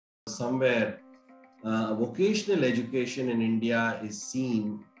somewhere vocational education in India is seen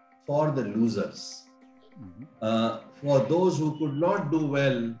for the losers. For those who could not do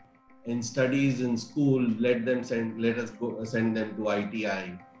well in studies in school, let us send them to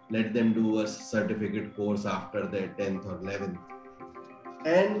ITI, let them do a certificate course after their 10th or 11th.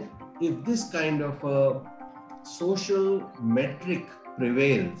 And if this kind of a social metric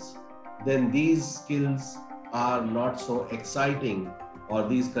prevails, then these skills are not so exciting, or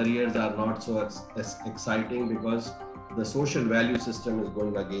these careers are not so exciting, because the social value system is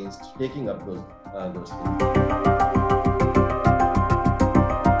going against taking up those things.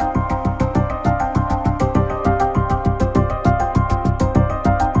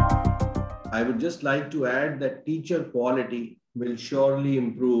 I would just like to add that teacher quality will surely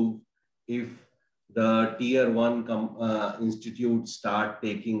improve if the tier 1 institutes start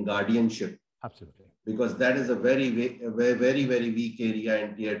taking guardianship. Absolutely. Because that is a very, very weak area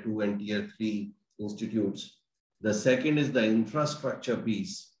in tier 2 and tier 3 institutes. The second is the infrastructure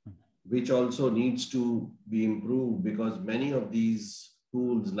piece, which also needs to be improved, because many of these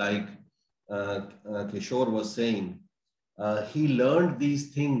tools, like Kishore was saying, he learned these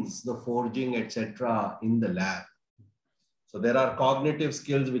things, the forging, etc., in the lab. So there are cognitive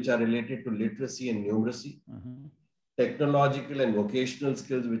skills which are related to literacy and numeracy, technological and vocational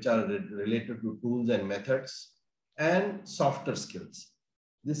skills which are related to tools and methods, and softer skills.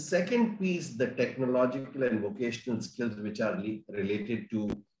 The second piece, the technological and vocational skills which are related to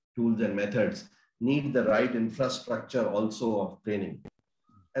tools and methods, need the right infrastructure also of training.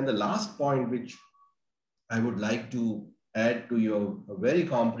 And the last point which I would like to add to your very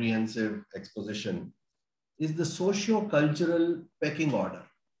comprehensive exposition is the socio-cultural pecking order.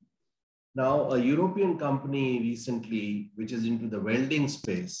 Now, a European company recently, which is into the welding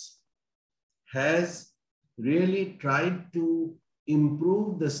space, has really tried to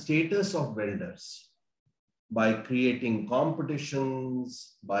improve the status of welders by creating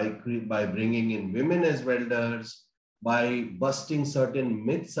competitions, by bringing in women as welders, by busting certain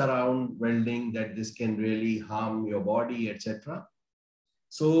myths around welding that this can really harm your body, etc.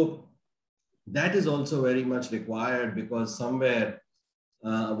 So that is also very much required, because somewhere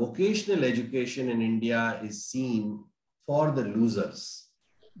vocational education in India is seen for the losers.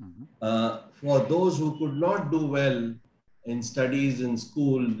 For those who could not do well in studies in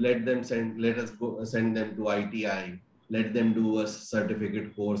school, let us send them to ITI, let them do a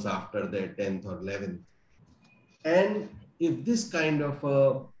certificate course after their 10th or 11th. And if this kind of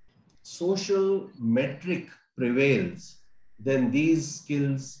a social metric prevails, then these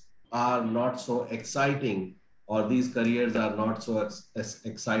skills are not so exciting, or these careers are not so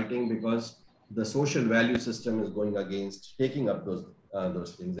exciting, because the social value system is going against taking up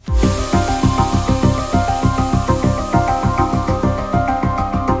those things.